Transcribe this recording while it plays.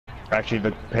Actually,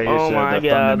 the Pacers, Oh my the Thunder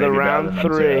god, may the be better round than them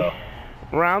three.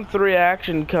 too. Round three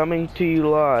action coming to you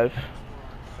live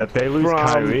If they lose from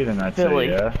Kyrie, then that's it, Philly.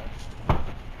 yeah.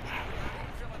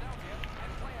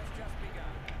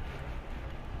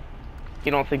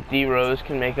 You don't think D Rose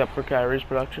can make up for Kyrie's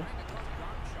production?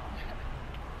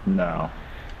 No.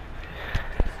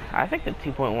 I think the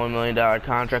 $2.1 million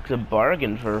contract's a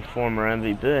bargain for a former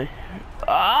MVP.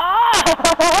 Oh!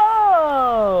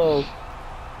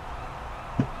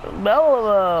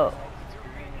 Bellamo!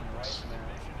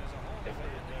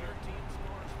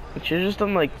 It should've just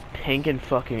done like pink and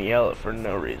fucking yellow for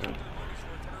no reason.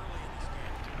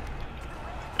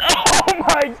 Oh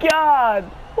my god!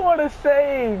 What a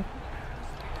save!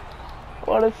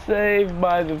 What a save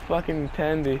by the fucking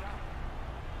Tendy.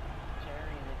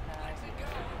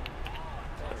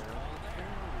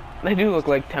 They do look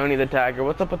like Tony the Tiger.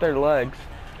 What's up with their legs?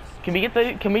 Can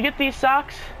we get these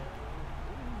socks?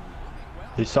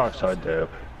 These socks are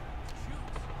dope.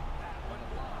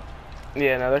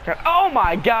 Yeah, no, they're kind of, oh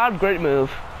my god, great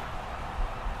move.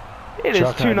 It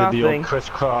Chuck is 2-0. the old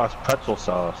crisscross pretzel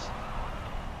sauce.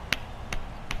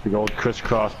 The old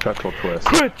crisscross pretzel twist.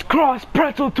 Crisscross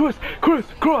pretzel twist!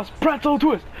 Crisscross pretzel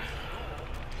twist!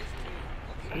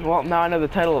 Well, now I know the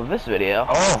title of this video.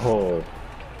 Oh!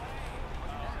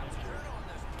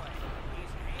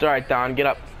 It's alright, Don, get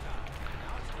up.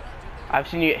 I've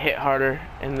seen you get hit harder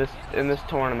in this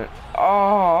tournament.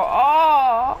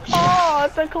 Oh,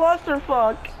 it's a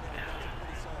clusterfuck.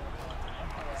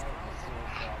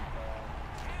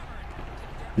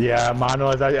 Yeah,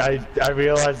 Manuel, I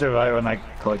realized it right when I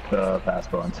clicked the pass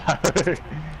button.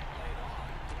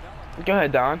 Go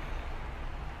ahead, Don.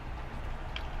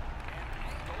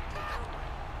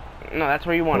 No, that's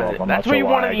where you wanted it. That's where you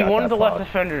wanted it. You wanted the left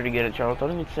defender to get it, Charles.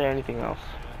 Don't even say anything else.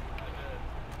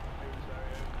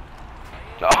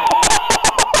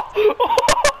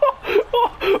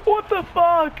 What the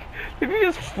fuck? Did you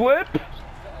just flip?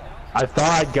 I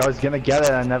thought I was gonna get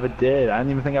it, I never did. I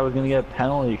didn't even think I was gonna get a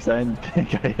penalty because I didn't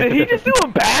think I hit Did he just do a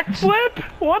backflip?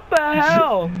 What the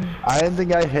hell? I didn't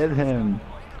think I hit him.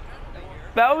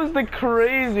 That was the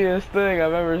craziest thing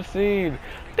I've ever seen.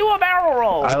 Do a barrel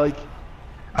roll.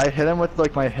 I hit him with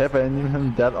like my hip. I didn't even hit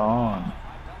him dead on.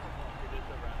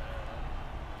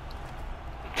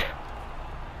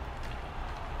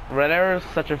 Red Arrow is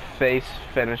such a face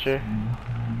finisher.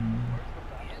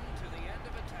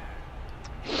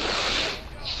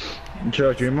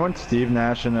 Chuck, do you remember when Steve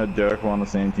Nash and Dirk were on the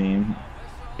same team?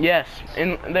 Yes,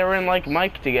 and they were in like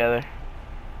Mike together.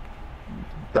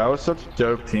 That was such a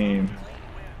dope team.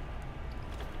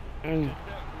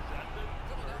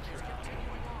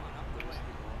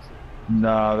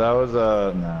 No, that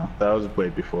was way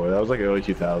before. That was like early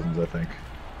 2000s, I think.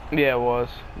 Yeah, it was.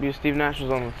 Because Steve Nash was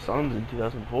on the Suns in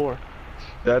 2004.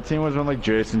 That team was when like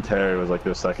Jason Terry was like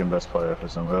their second best player for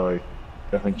some really.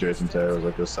 I think Jason Terry was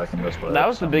like their second best player. That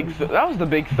was the big. That was the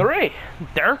big three.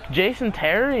 Dirk, Jason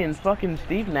Terry, and fucking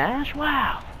Steve Nash.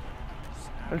 Wow.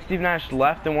 And Steve Nash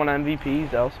left and won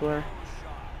MVPs elsewhere.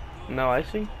 No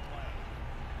icing.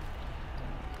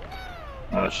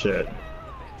 Oh shit.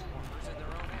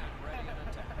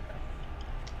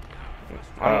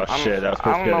 Oh shit, that was supposed to be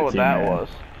I don't know what that was.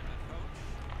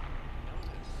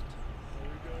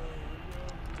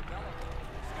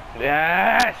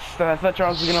 Yes! I thought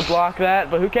Charles was gonna block that,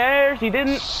 but who cares? He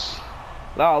didn't.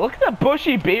 Oh, look at the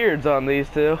bushy beards on these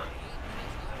two.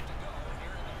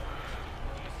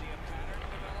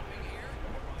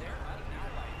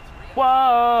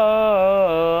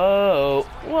 Whoa!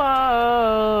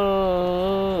 Whoa!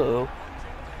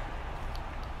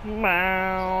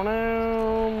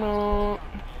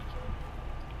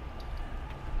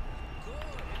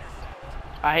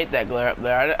 I hate that glare up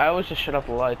there. I always just shut off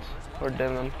the lights or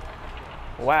dim them.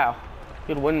 Wow.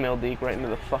 Good windmill deke right into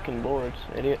the fucking boards,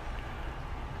 idiot.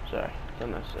 Sorry, it's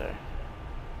unnecessary.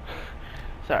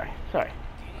 Sorry.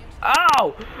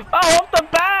 Oh! Oh, off the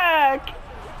back!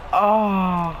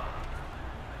 Oh.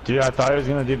 Dude, I thought he was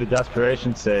gonna do the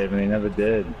desperation save and he never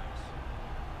did.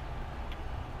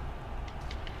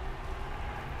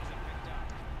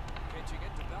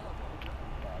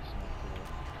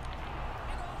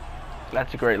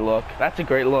 That's a great look. That's a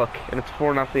great look. And it's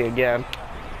 4-0 again.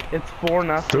 It's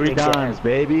 4-0 Three again. times,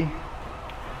 baby.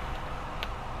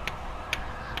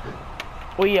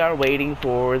 We are waiting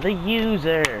for the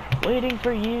user. Waiting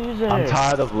for user. I'm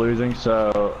tired of losing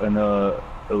so in the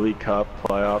Elite Cup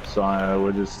playoffs, so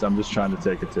I'm just trying to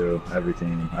take it to every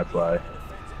team I play.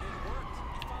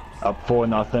 Up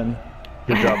 4-0.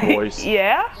 Good job, boys.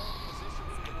 Yeah?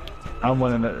 I'm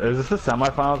winning it. Is this the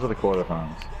semifinals or the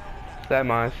quarterfinals?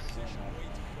 Semis.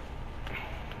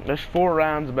 There's 4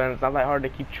 rounds, Ben. It's not that hard to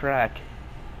keep track.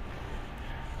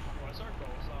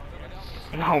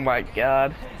 Oh my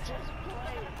god.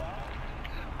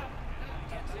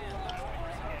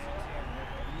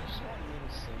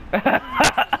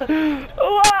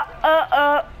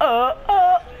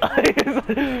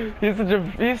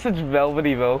 He's such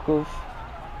velvety vocals.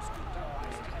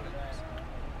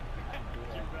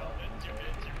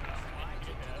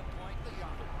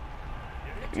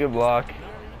 Good block.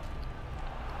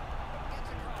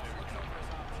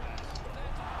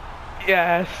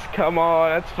 Yes, come on,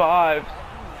 that's 5.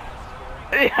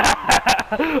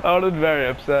 Yeah. I would have been very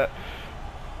upset.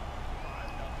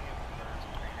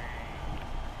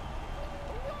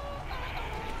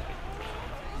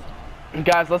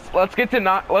 Guys, let's get to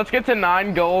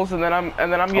 9 goals, and then I'm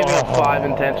giving up 5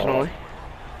 intentionally.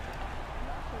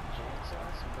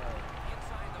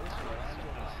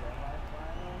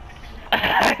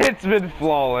 It's been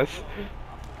flawless.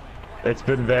 It's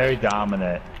been very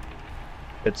dominant.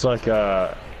 It's like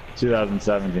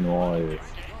 2017 Warriors.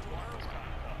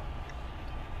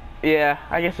 Yeah,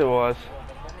 I guess it was.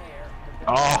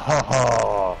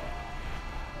 Oh,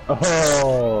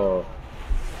 oh.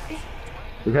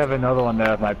 We have another one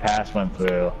there if my pass went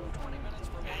through.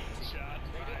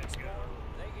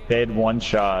 They had 1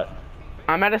 shot.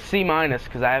 I'm at a C-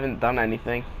 because I haven't done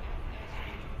anything.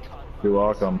 You're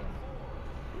welcome.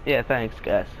 Yeah, thanks,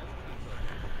 guys.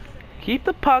 Keep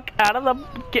the puck out of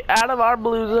our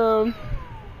blue zone.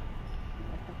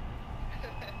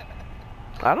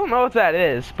 I don't know what that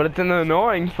is, but it's an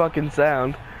annoying fucking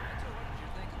sound.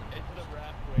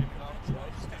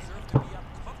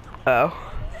 Oh.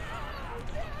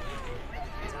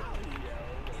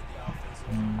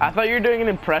 I thought you were doing an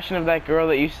impression of that girl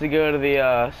that used to go to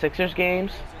the Sixers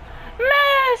games.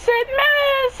 Miss it,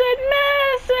 miss it,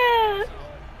 miss it.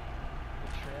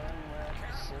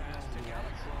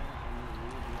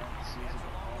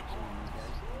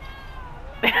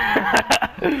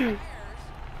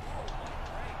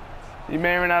 You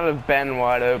may or may not have been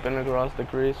wide open across the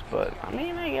crease, but I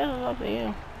mean, I guess it's up to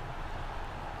you.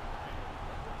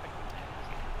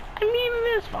 I mean,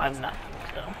 it is 5-0,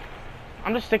 so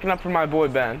I'm just sticking up for my boy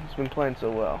Ben. He's been playing so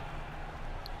well.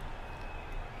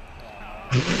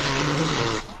 I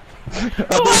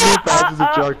thought that was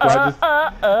a joke, but I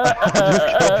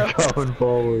just kept going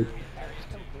forward.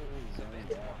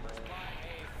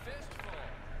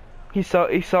 He saw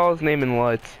his name in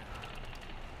lights.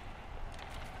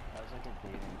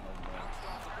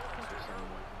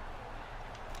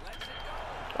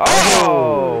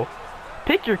 Oh!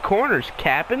 Pick your corners,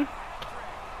 Cap'n.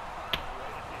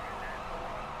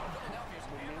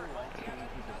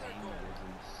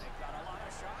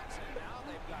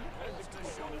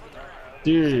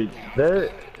 Dude,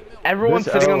 everyone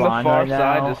sitting on the far right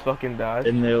side just fucking died.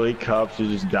 In the Elite Cups is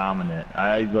just dominant.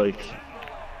 I like.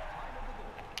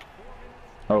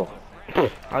 Oh.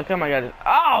 How come I got it?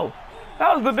 Oh!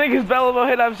 That was the biggest Bellamo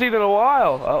hit I've seen in a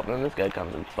while. Oh, then this guy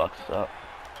comes and fucks up.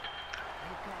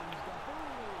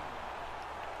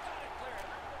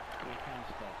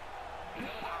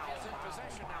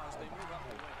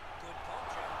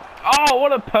 Oh,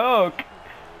 what a poke!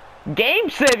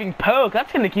 Game-saving poke.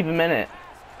 That's gonna keep him in it.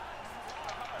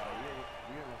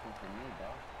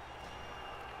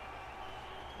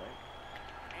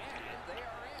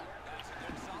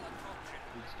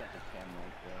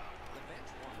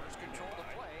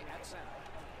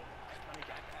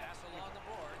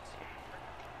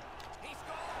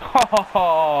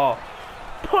 Oh,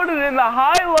 put it in the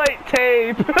highlight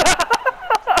tape.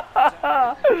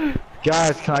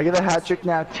 Guys, can I get a hat trick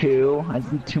now too? I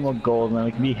just need 2 more goals and then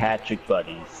we can be hat trick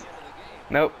buddies.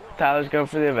 Nope, Tyler's going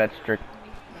for the event trick.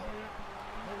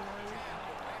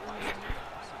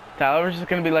 Tyler's just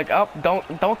gonna be like, oh,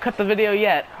 don't cut the video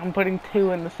yet. I'm putting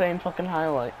 2 in the same fucking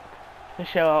highlight to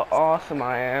show how awesome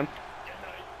I am.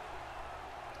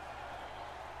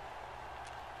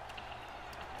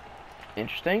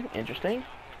 Interesting, interesting.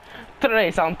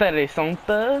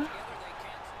 Interessante.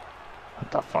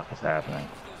 What the fuck is happening?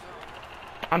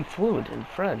 I'm fluent in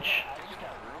French.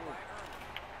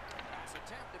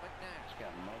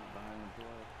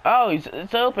 Oh,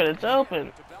 it's open, it's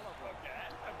open.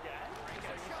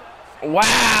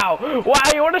 Wow!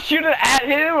 Wow, you want to shoot it at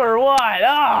him or what?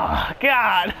 Oh,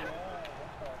 God.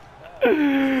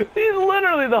 He's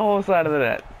literally the whole side of the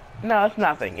net. No, it's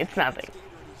nothing. It's nothing.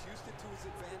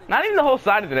 Not even the whole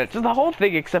side of the net, just the whole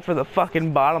thing except for the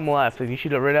fucking bottom left. If you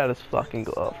shoot it right out his fucking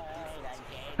glove.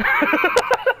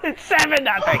 It's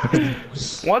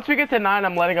 7-0. Once we get to 9,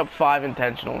 I'm letting up 5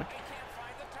 intentionally.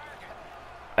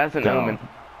 That's an omen.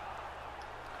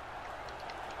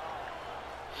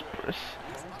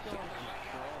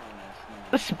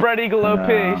 Spread eagle OP.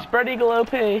 No. Spread eagle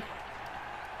OP.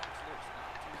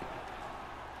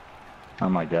 Oh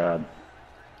my god.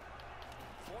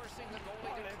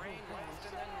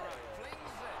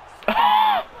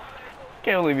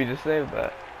 Can't believe you just saved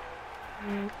that.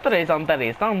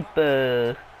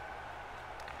 Interessante.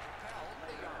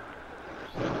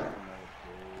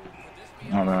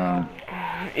 I don't know.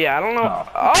 Yeah, I don't know.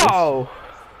 Oh!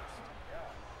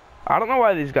 I don't know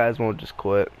why these guys won't just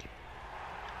quit.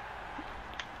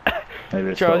 Maybe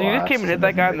it's Charles, the you just last, came and hit and that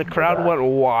then guy they and the can go crowd back. went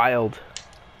wild.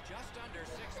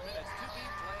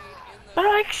 They're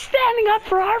like standing up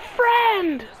for our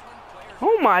friend!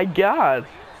 Oh my god.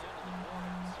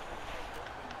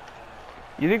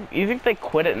 You think they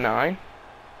quit at 9?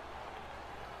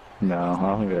 No, I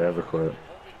don't think they ever quit.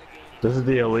 This is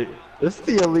the elite. This is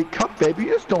the Elite Cup, baby.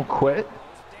 You just don't quit.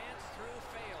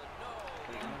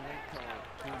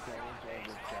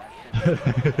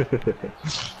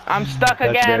 I'm stuck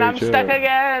That's again. very I'm true. stuck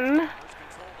again.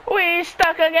 We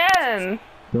stuck again.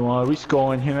 Then why are we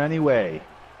scoring here anyway?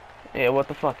 Yeah, what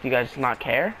the fuck? You guys just not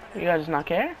care? You guys just not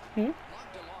care? Hmm?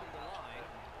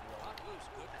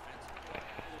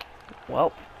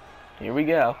 Well, here we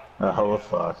go. Oh, we're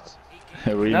fucked.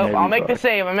 Nope, I'll make the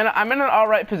save. I'm in an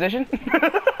alright position.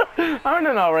 I'm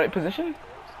in an alright position.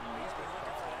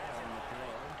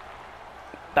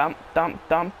 Dump, dump,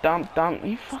 dump, dump, dump.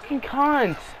 You fucking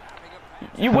cunt.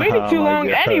 You waited too Oh my long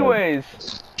God.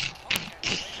 anyways.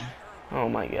 Oh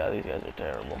my god, these guys are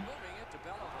terrible.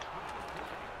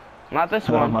 Not this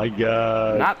Oh one. my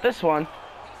god. Not this one.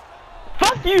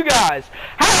 Fuck you guys!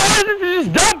 How hard is it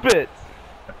to just dump it?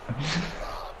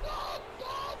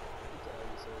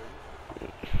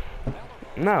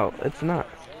 No, it's not.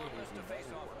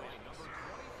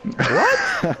 What?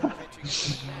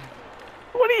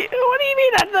 What do you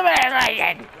mean that's the man like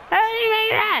it? How do you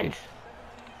make sense?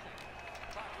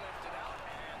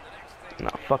 No,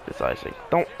 fuck this icing.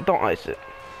 Don't ice it.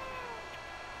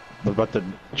 We're about to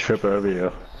trip over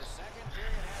you.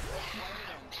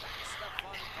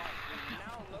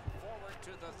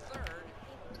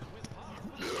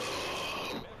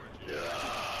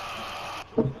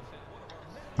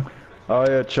 Oh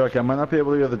yeah, Chuck, I might not be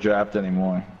able to go to the draft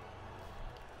anymore.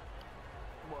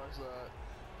 Why's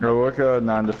that? I work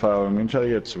 9 to 5. I'm gonna try to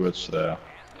get switched there.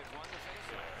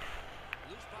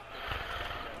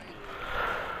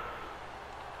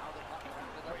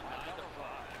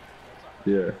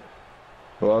 Yeah.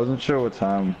 Well, I wasn't sure what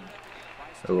time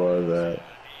it was at.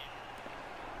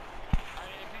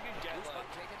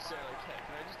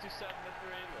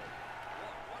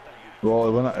 Well,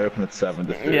 it wouldn't open at 7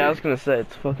 to 3. Yeah, I was gonna say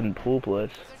it's fucking pool place.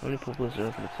 How many pool places are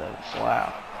open at 7?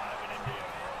 Wow.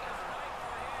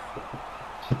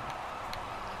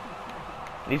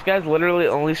 These guys literally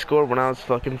only scored when I was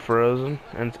fucking frozen,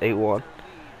 and it's 8-1.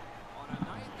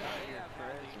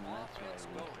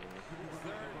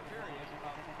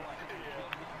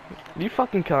 You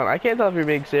fucking cunt. I can't tell if you're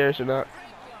being serious or not.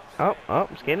 Oh,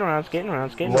 skating around, skating around,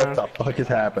 skating What around. the fuck is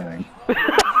happening?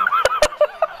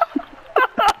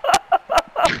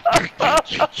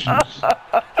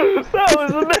 That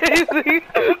was amazing!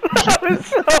 That was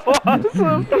so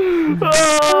awesome!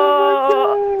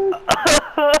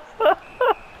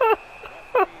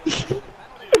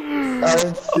 I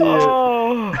didn't see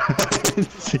Oh, it. I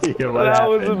didn't see it. What that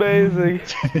was happened? amazing.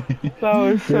 That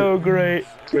was so great.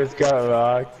 Chris got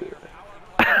rocked.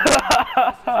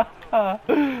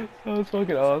 That was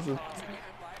fucking awesome.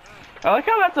 I like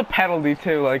how that's a penalty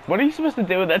too. Like, what are you supposed to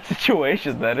do in that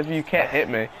situation then if you can't hit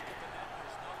me?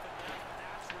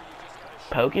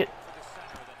 Poke it.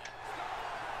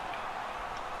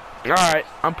 Alright,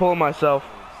 I'm pulling myself.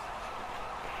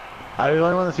 I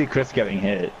really want to see Chris getting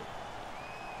hit.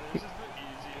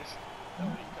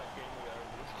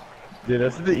 Dude,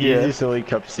 this is the easiest Elite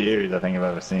Cup series I think I've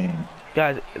ever seen.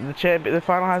 Guys, the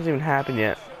final hasn't even happened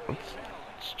yet.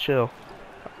 Let's chill.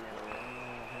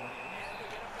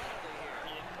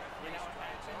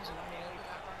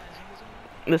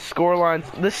 This scoreline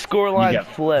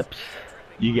flips.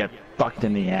 You get fucked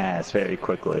in the ass very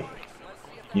quickly.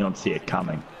 You don't see it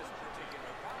coming.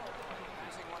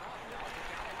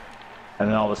 And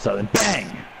then all of a sudden,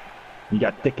 bang! You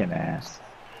got dick in the ass.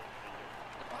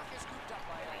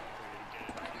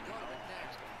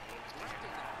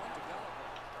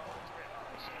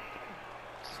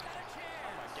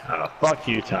 Oh, fuck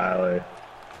you, Tyler.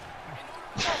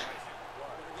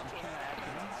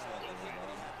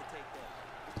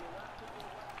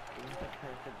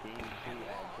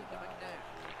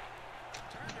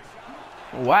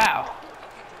 Wow.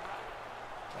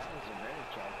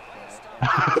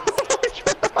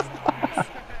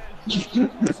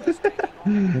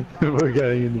 We're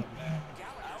getting in.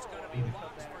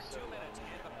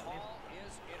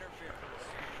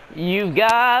 You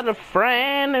got a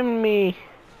friend in me.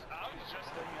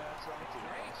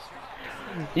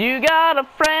 You got a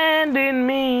friend in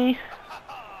me.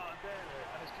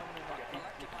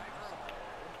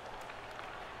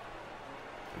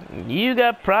 You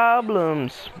got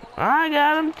problems. I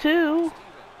got them too.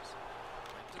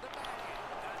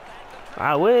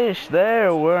 I wish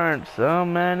there weren't so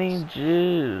many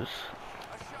Jews.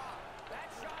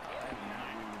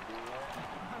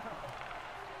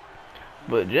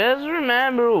 But just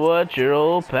remember what your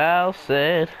old pal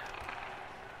said.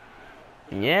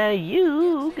 Yeah,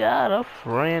 you got a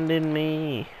friend in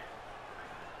me.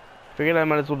 Figured I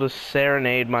might as well just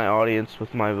serenade my audience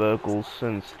with my vocals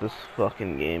since this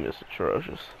fucking game is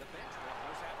atrocious.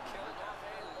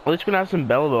 At least we can have some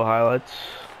Belleville highlights.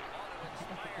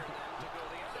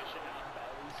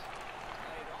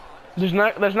 There's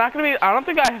not gonna be, I don't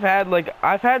think I've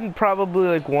had probably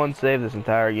like one save this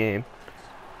entire game.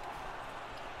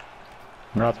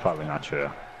 No, that's probably not true.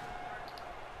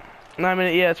 No, I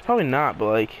mean, yeah, it's probably not, but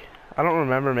like, I don't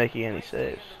remember making any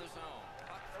saves.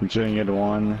 I'm shooting it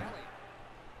one.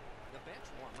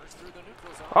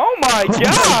 Oh my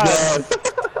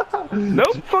god! No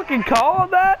fucking call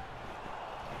on that?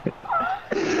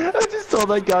 I just saw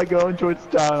that guy going towards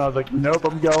town. I was like, nope,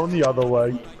 I'm going the other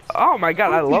way. Oh my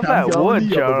god, I love that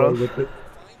wood, Charles.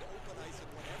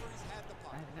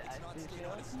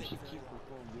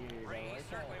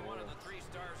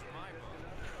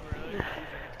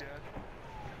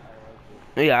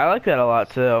 Yeah, I like that a lot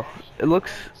too. It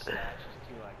looks...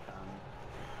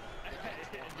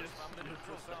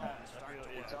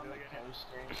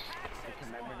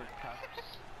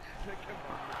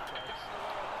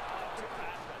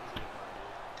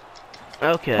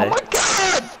 Okay. Oh my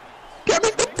god! Give me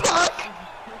the puck!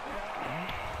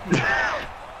 Yeah.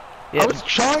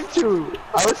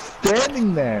 I was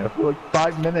standing there for like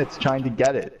 5 minutes trying to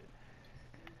get it.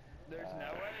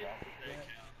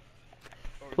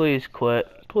 Please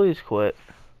quit. Please quit.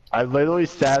 I literally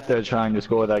sat there trying to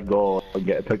score that goal and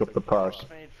pick up the puck.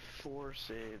 I made 4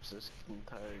 saves this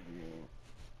entire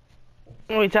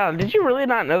game. Wait, Tyler, did you really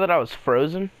not know that I was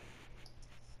frozen?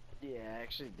 Yeah, I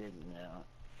actually didn't know.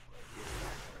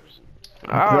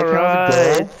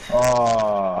 Alright.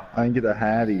 Oh, I didn't get a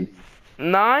Hattie.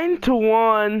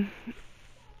 9-1.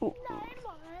 9-1.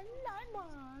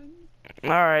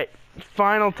 Alright,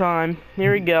 final time.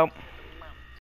 Here we go.